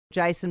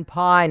Jason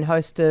Pine,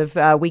 host of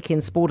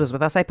Weekend Sporters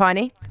with us. Hey,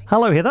 Piney.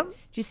 Hello, Heather. Do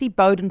you see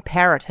Bowden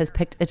Parrott has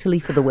picked Italy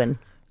for the win?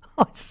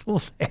 I saw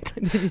that.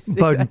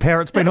 Bowden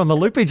Parrott's been on the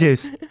loopy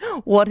juice.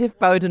 What if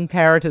Bowden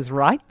Parrott is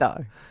right,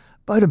 though?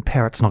 Bowden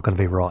Parrott's not going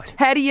to be right.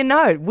 How do you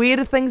know?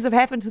 Weirder things have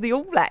happened to the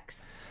All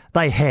Blacks.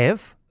 They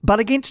have, but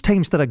against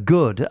teams that are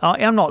good.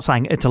 I'm not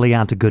saying Italy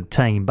aren't a good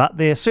team, but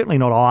they're certainly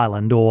not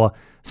Ireland or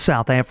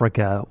South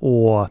Africa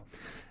or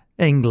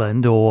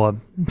England or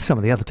some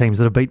of the other teams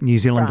that have beaten New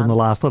Zealand in the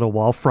last little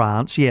while.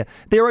 France, yeah.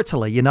 They're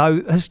Italy, you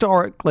know.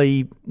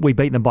 Historically, we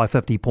beat them by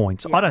 50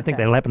 points. Yeah, I don't think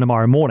that'll happen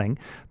tomorrow morning,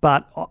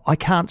 but I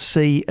can't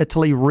see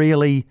Italy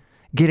really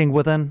getting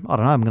within, I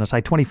don't know, I'm going to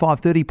say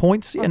 25, 30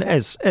 points. Okay. And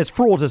as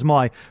fraught as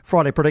my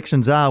Friday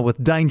predictions are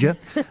with danger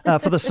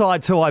for the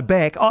sides who I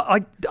back,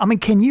 I mean,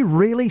 can you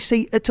really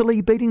see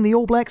Italy beating the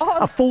All Blacks?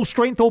 A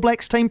full-strength All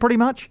Blacks team, pretty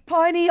much?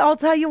 Piney, I'll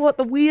tell you what,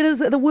 the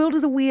world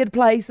is a weird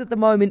place at the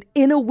moment.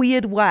 In a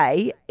weird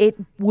way, it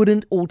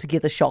wouldn't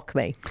altogether shock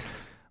me.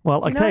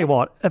 Well, I tell you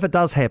what, if it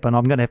does happen,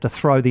 I'm going to have to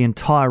throw the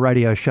entire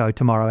radio show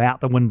tomorrow out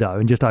the window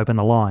and just open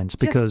the lines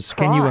because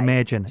can you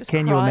imagine?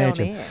 Can you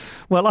imagine?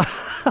 Well, I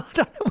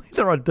don't know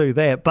whether I'd do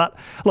that, but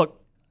look,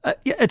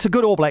 it's a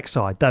good All Black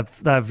side.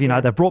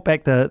 They've brought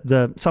back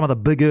some of the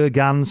bigger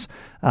guns.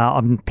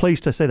 I'm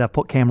pleased to see they've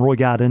put Cam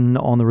Roigard in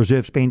on the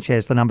reserves bench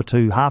as the number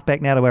 2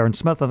 halfback now to Aaron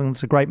Smith. I think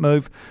it's a great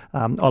move.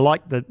 I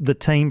like the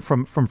team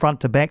from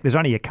front to back. There's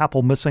only a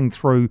couple missing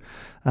through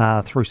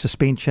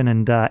suspension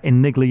and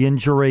niggly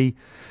injury.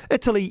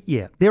 Italy,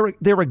 yeah,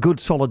 they're a good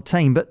solid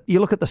team, but you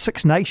look at the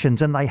Six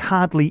Nations and they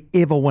hardly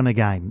ever win a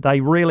game. They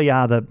really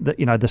are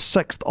the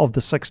sixth of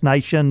the Six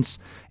Nations.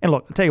 And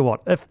look, I tell you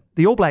what, if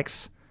the All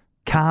Blacks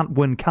can't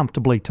win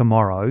comfortably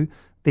tomorrow,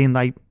 then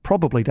they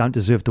probably don't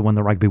deserve to win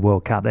the Rugby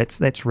World Cup.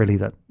 That's really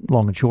the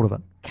long and short of it.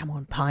 Come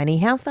on, Piney.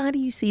 How far do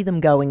you see them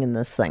going in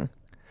this thing?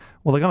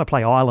 Well, they're going to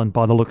play Ireland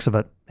by the looks of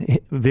it,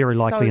 very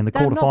likely in the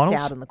quarterfinals. They're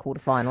knocked out in the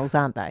quarterfinals,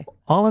 aren't they?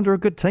 Ireland are a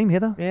good team,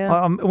 Heather.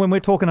 Yeah. When we're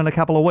talking in a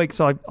couple of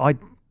weeks, I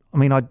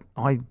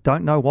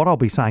don't know what I'll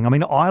be saying. I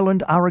mean,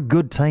 Ireland are a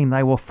good team.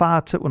 They were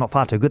not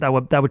far too good.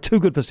 They were too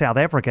good for South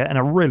Africa in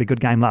a really good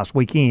game last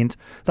weekend.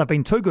 They've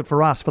been too good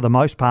for us for the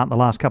most part in the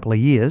last couple of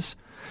years.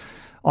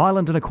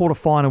 Ireland in a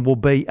quarterfinal will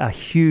be a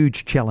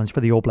huge challenge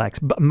for the All Blacks,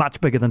 much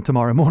bigger than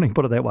tomorrow morning,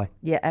 put it that way.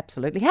 Yeah,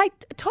 absolutely. Hey,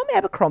 Tom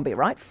Abercrombie,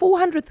 right?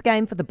 400th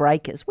game for the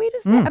Breakers. Where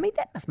does that... I mean,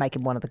 that must make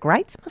him one of the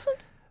greats, mustn't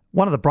it?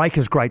 One of the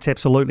Breakers greats,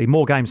 absolutely.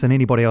 More games than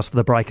anybody else for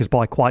the Breakers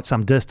by quite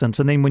some distance.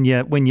 And then when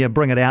you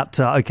bring it out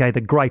to, the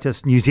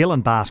greatest New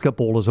Zealand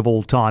basketballers of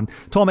all time,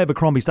 Tom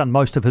Abercrombie's done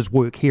most of his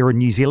work here in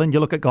New Zealand.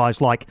 You look at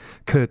guys like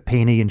Kirk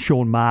Penny and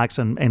Sean Marks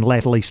and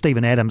latterly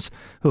Stephen Adams,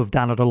 who have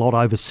done it a lot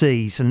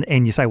overseas.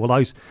 And you say, well,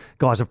 those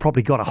guys have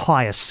probably got a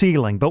higher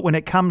ceiling. But when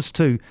it comes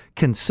to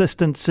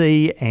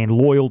consistency and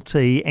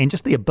loyalty and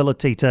just the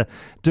ability to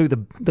do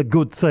the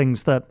good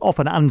things, the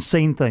often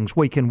unseen things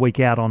week in, week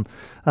out on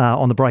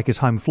the Breakers'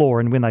 home floor,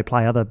 and when they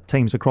play other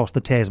teams across the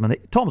Tasman,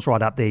 Tom's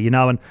right up there,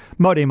 and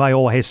Mody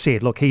Maor has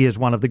said, look, he is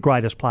one of the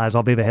greatest players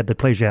I've ever had the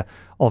pleasure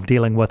of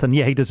dealing with, and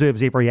yeah, he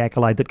deserves every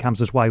accolade that comes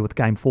his way with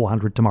game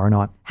 400 tomorrow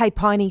night. Hey,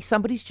 Piney,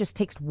 somebody's just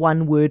texted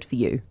one word for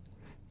you.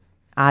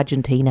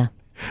 Argentina.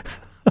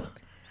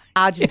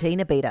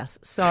 Argentina beat us,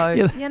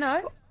 so,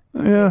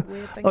 Yeah,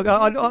 look,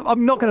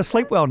 I'm not going to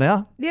sleep well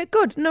now. Yeah,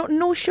 good. No,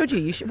 nor should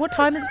you. What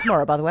time is it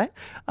tomorrow, by the way?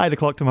 8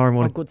 o'clock tomorrow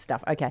morning. Oh, good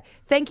stuff. Okay.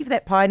 Thank you for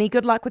that, Piney.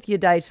 Good luck with your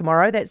day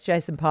tomorrow. That's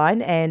Jason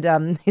Pine.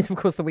 And he's, of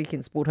course, the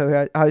Weekend Sport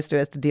host who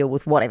has to deal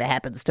with whatever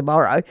happens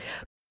tomorrow.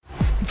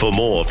 For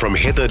more from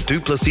Heather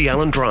Duplessis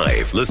Allen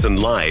Drive, listen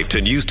live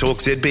to News Talk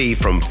ZB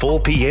from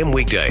 4 p.m.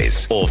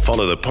 weekdays or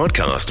follow the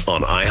podcast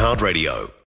on iHeartRadio.